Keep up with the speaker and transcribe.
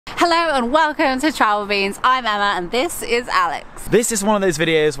Hello and welcome to Travel Beans. I'm Emma and this is Alex. This is one of those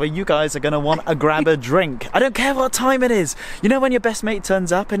videos where you guys are going to want to grab a drink. I don't care what time it is. You know when your best mate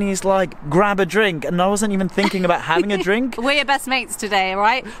turns up and he's like, grab a drink, and I wasn't even thinking about having a drink? We're your best mates today,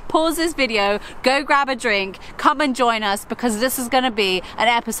 right? Pause this video, go grab a drink, come and join us because this is going to be an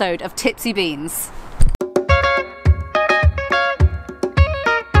episode of Tipsy Beans.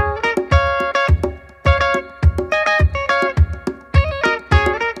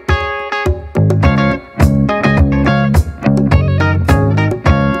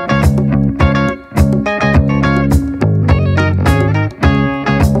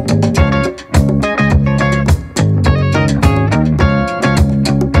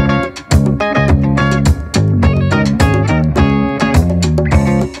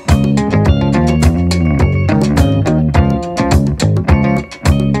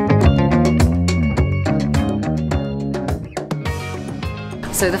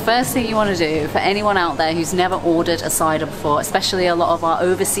 So the first thing you want to do for anyone out there who's never ordered a cider before, especially a lot of our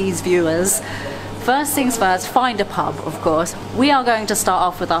overseas viewers, first things first, find a pub, of course. We are going to start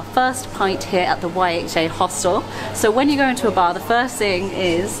off with our first pint here at the YHA hostel. So when you go into a bar, the first thing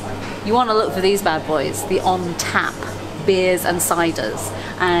is you want to look for these bad boys, the on tap beers and ciders,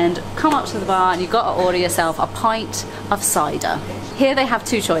 and come up to the bar and you've got to order yourself a pint of cider. Here they have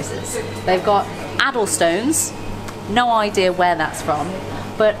two choices. They've got Addlestones, no idea where that's from,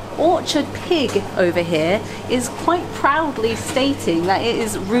 but Orchard Pig over here is quite proudly stating that it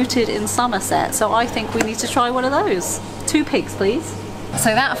is rooted in Somerset, so I think we need to try one of those. 2 pigs, please.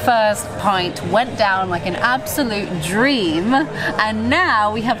 So that first pint went down like an absolute dream, and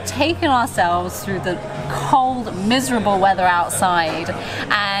now we have taken ourselves through the cold, miserable weather outside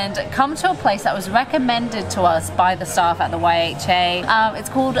and come to a place that was recommended to us by the staff at the YHA. It's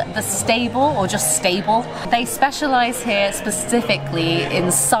called The Stable, or just Stable. They specialize here specifically in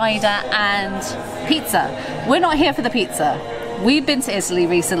cider and pizza. We're not here for the pizza. We've been to Italy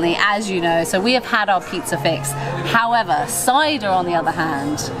recently, as you know, so we have had our pizza fix. However, cider, on the other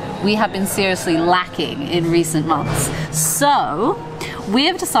hand, we have been seriously lacking in recent months. So we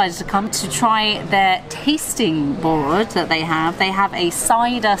have decided to come to try their tasting board that they have. They have a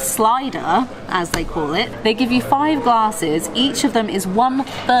cider slider, as they call it. They give you 5 glasses. Each of them is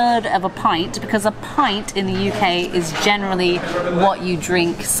 1/3 of a pint, because a pint in the UK is generally what you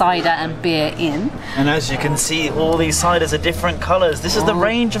drink cider and beer in. And as you can see, all these ciders are different colours. This is the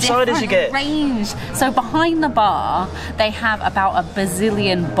range of ciders you get. Range. So behind the bar, they have about a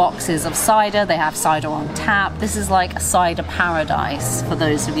bazillion boxes of cider. They have cider on tap. This is like a cider paradise for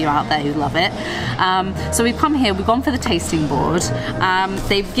those of you out there who love it. So we've come here, we've gone for the tasting board.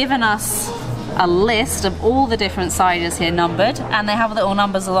 They've given us a list of all the different ciders here numbered, and they have little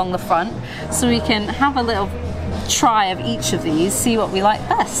numbers along the front, so we can have a little try of each of these, see what we like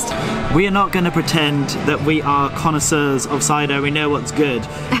best. We are not going to pretend that we are connoisseurs of cider, we know what's good,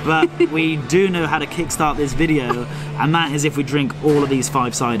 but we do know how to kickstart this video, and that is if we drink all of these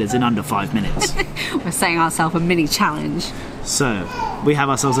 5 ciders in under 5 minutes. We're setting ourselves a mini challenge. So, we have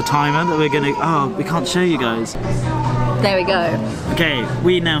ourselves a timer that we're going to... Oh, we can't show you guys. There we go. Okay,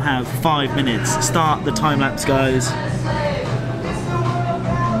 we now have 5 minutes. Start the time lapse, guys.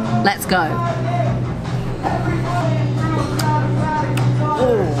 Let's go.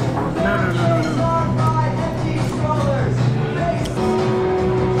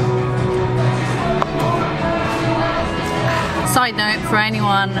 Side note for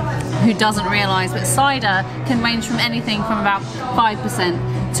anyone who doesn't realise, but cider can range from anything from about 5%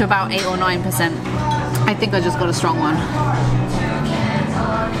 to about 8 or 9%. I think I just got a strong one.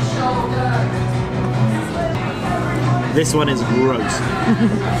 This one is gross.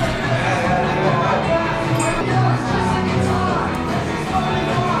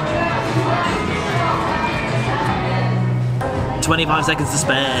 25 seconds to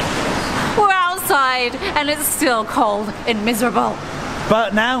spare. We're outside and it's still cold and miserable.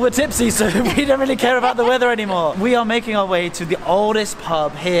 But now we're tipsy, so we don't really care about the weather anymore. We are making our way to the oldest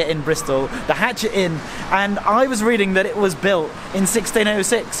pub here in Bristol, the Hatchet Inn, and I was reading that it was built in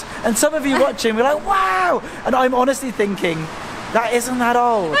 1606. And some of you watching were like, wow! And I'm honestly thinking, that isn't that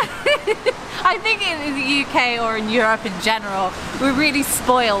old. I think in the UK or in Europe in general, we're really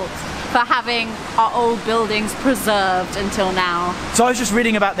spoiled for having our old buildings preserved until now. So I was just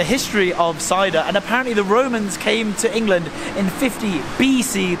reading about the history of cider, and apparently the Romans came to England in 50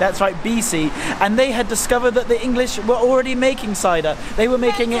 BC, that's right, BC, and they had discovered that the English were already making cider. They were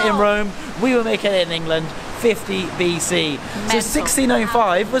making it in Rome, we were making it in England, 50 BC. So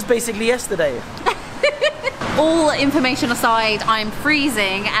 1605 was basically yesterday. all information aside, I'm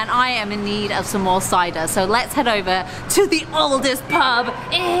freezing and I am in need of some more cider. So let's head over to the oldest pub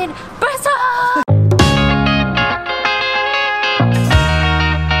in Bristol!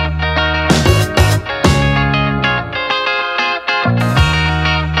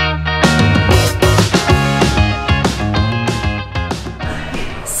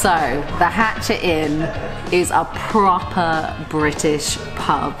 So, the Hatchet Inn is a proper British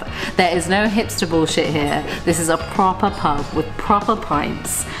pub. There is no hipster bullshit here. This is a proper pub with proper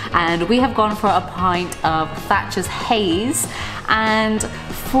pints. And we have gone for a pint of Thatchers Haze. And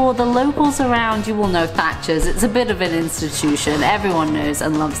for the locals around, you will know Thatchers. It's a bit of an institution. Everyone knows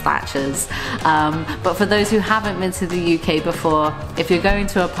and loves Thatchers. But for those who haven't been to the UK before, if you're going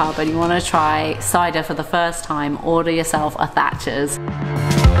to a pub and you want to try cider for the first time, order yourself a Thatchers.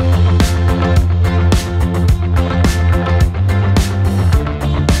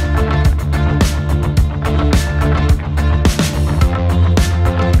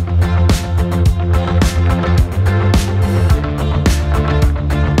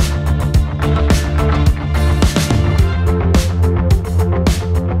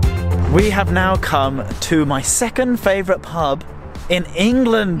 We have now come to my second favourite pub in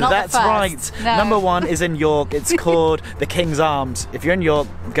England. Not That's right. No. Number one is in York. It's called the King's Arms. If you're in York,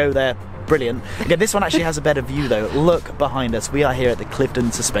 go there. Brilliant. Okay, this one actually has a better view though. Look behind us. We are here at the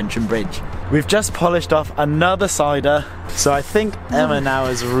Clifton Suspension Bridge. We've just polished off another cider. So I think Emma now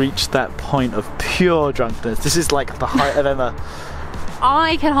has reached that point of pure drunkenness. This is like the height of Emma.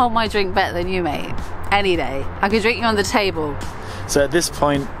 I can hold my drink better than you, mate. Any day. I could drink you on the table. So at this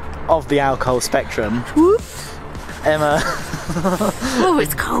point of the alcohol spectrum, Whoop. Emma, Oh,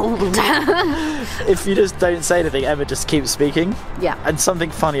 it's cold. if you just don't say anything, Emma just keeps speaking. Yeah. And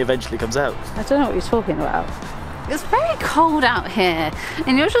something funny eventually comes out. I don't know what you're talking about. It's very cold out here,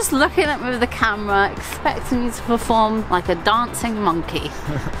 and you're just looking at me with the camera, expecting me to perform like a dancing monkey.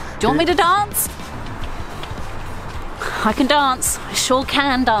 Do you want me to dance? I can dance. I sure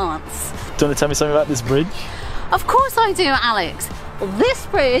can dance. Do you want to tell me something about this bridge? Of course I do, Alex. This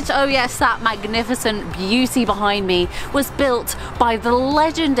bridge, oh yes, that magnificent beauty behind me, was built by the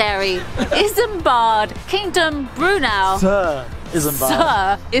legendary Isambard Kingdom Brunel. Sir Isambard.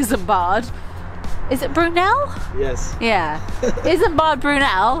 Sir Isambard. Is it Brunel? Yes. Yeah. Isambard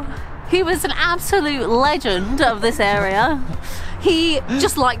Brunel. He was an absolute legend of this area. He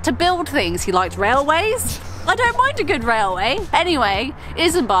just liked to build things. He liked railways. I don't mind a good railway. Anyway,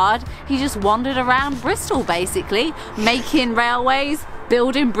 Isambard, he just wandered around Bristol basically, making railways,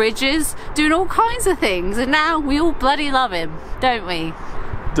 building bridges, doing all kinds of things, and now we all bloody love him, don't we?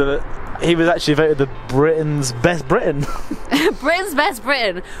 He was actually voted the Britain's best Briton. Britain's best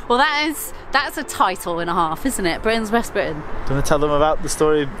Briton. Well, that's a title and a half, isn't it? Britain's best Briton. Do you want to tell them about the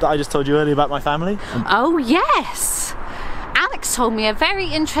story that I just told you earlier about my family? Oh yes! Alex told me a very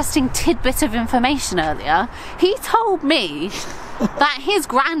interesting tidbit of information earlier. He told me that his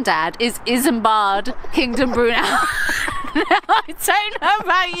granddad is Isambard Kingdom Brunel. I don't know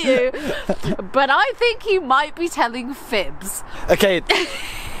about you, but I think he might be telling fibs. Okay,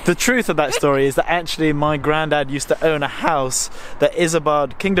 the truth of that story is that actually my granddad used to own a house that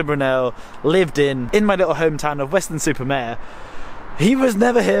Isambard Kingdom Brunel lived in my little hometown of Weston-super-Mare. He was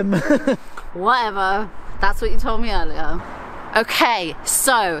never him. Whatever. That's what you told me earlier. Okay,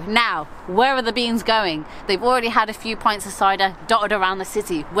 so now, where are the beans going? They've already had a few pints of cider dotted around the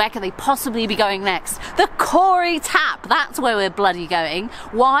city. Where can they possibly be going next? The Cori Tap, that's where we're bloody going.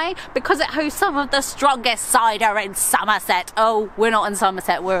 Why? Because it hosts some of the strongest cider in Somerset. Oh, we're not in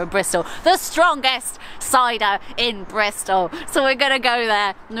Somerset, we're in Bristol. The strongest cider in Bristol. So we're gonna go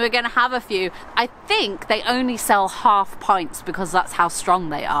there and we're gonna have a few. I think they only sell half pints because that's how strong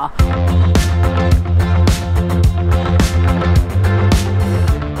they are.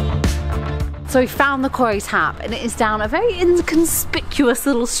 So we found the Cori Tap, and it is down a very inconspicuous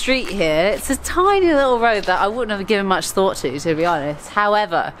little street here. It's a tiny little road that I wouldn't have given much thought to be honest.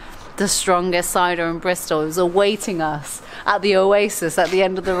 However, the strongest cider in Bristol is awaiting us at the oasis at the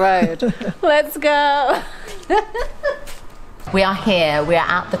end of the road. Let's go! We are here, we are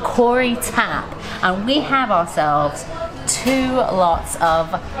at the Cori Tap, and we have ourselves 2 lots of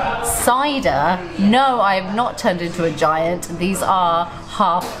cider. No, I have not turned into a giant. These are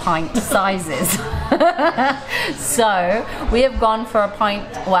half pint sizes. So we have gone for a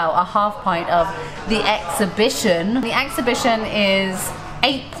half pint of the exhibition. The exhibition is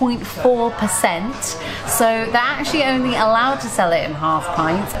 8.4%, so they're actually only allowed to sell it in half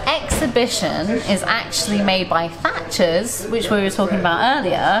pints. Exhibition is actually made by Thatchers, which we were talking about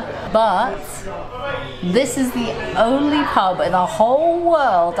earlier, but this is the only pub in the whole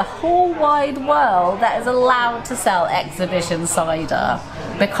world, the whole wide world, that is allowed to sell exhibition cider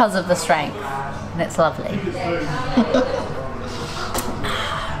because of the strength, and it's lovely.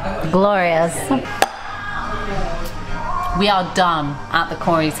 Glorious. We are done at the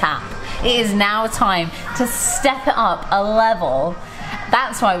Cori Tap. It is now time to step it up a level.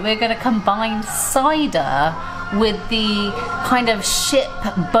 That's right, we're going to combine cider with the kind of ship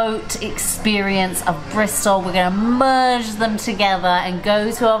boat experience of Bristol. We're going to merge them together and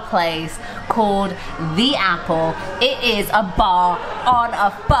go to a place called The Apple. It is a bar on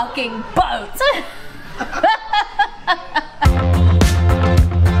a fucking boat.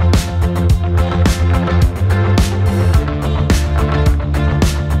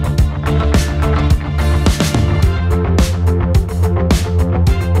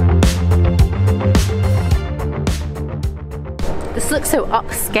 This looks so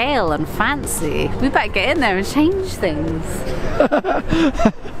upscale and fancy. We better get in there and change things.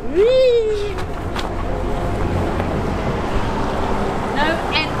 No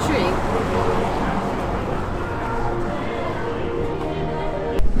entry.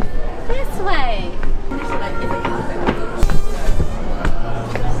 This way.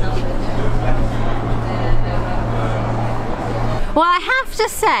 Well, I have to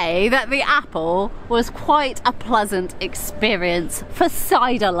say that the Apple was quite a pleasant experience for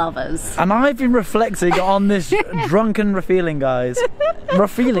cider lovers. And I've been reflecting on this drunken refeeling, guys.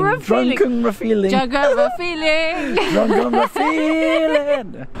 Drunken refeeling. Drunken refeeling. Drunken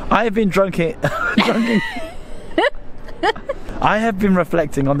refeeling. I have been I have been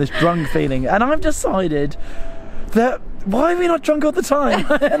reflecting on this drunk feeling, and I've decided that why are we not drunk all the time?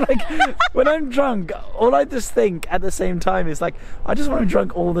 Like, when I'm drunk, all I just think at the same time is like, I just want to be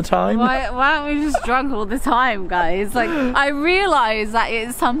drunk all the time. Why aren't we just drunk all the time, guys? Like, I realise that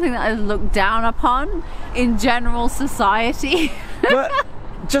it's something that is looked down upon in general society. But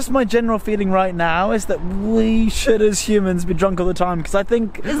just my general feeling right now is that we should, as humans, be drunk all the time, because I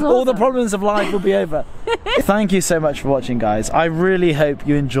think all the problems of life will be over. Thank you so much for watching, guys. I really hope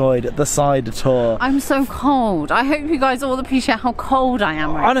you enjoyed the cider tour. I'm so cold. I hope you guys all appreciate how cold I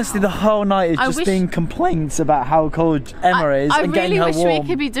am right Honestly, now. the whole night is just being complaints about how cold Emma is and getting her warm. I really wish we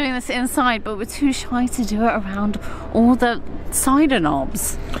could be doing this inside, but we're too shy to do it around all the cider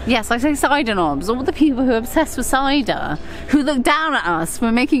knobs. Yes, I say cider knobs. All the people who are obsessed with cider, who look down at us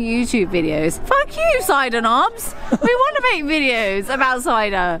for making YouTube videos. Fuck you, cider knobs. We want to make videos about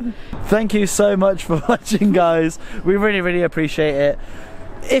cider. Thank you so much for watching, guys. We really appreciate it.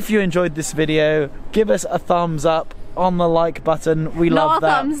 If you enjoyed this video, give us a thumbs up on the like button. We love that.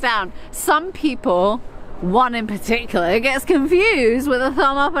 Not a thumbs down. Some people, one in particular, gets confused with a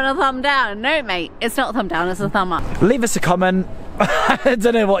thumb up and a thumb down. No, mate, it's not a thumb down, it's a thumb up. Leave us a comment. I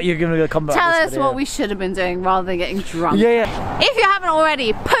don't know what you're going to comment Tell on this us video. what we should have been doing rather than getting drunk. Yeah. If you haven't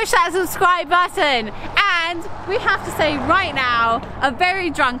already, push that subscribe button. And we have to say right now, a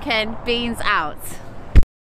very drunken Beans out.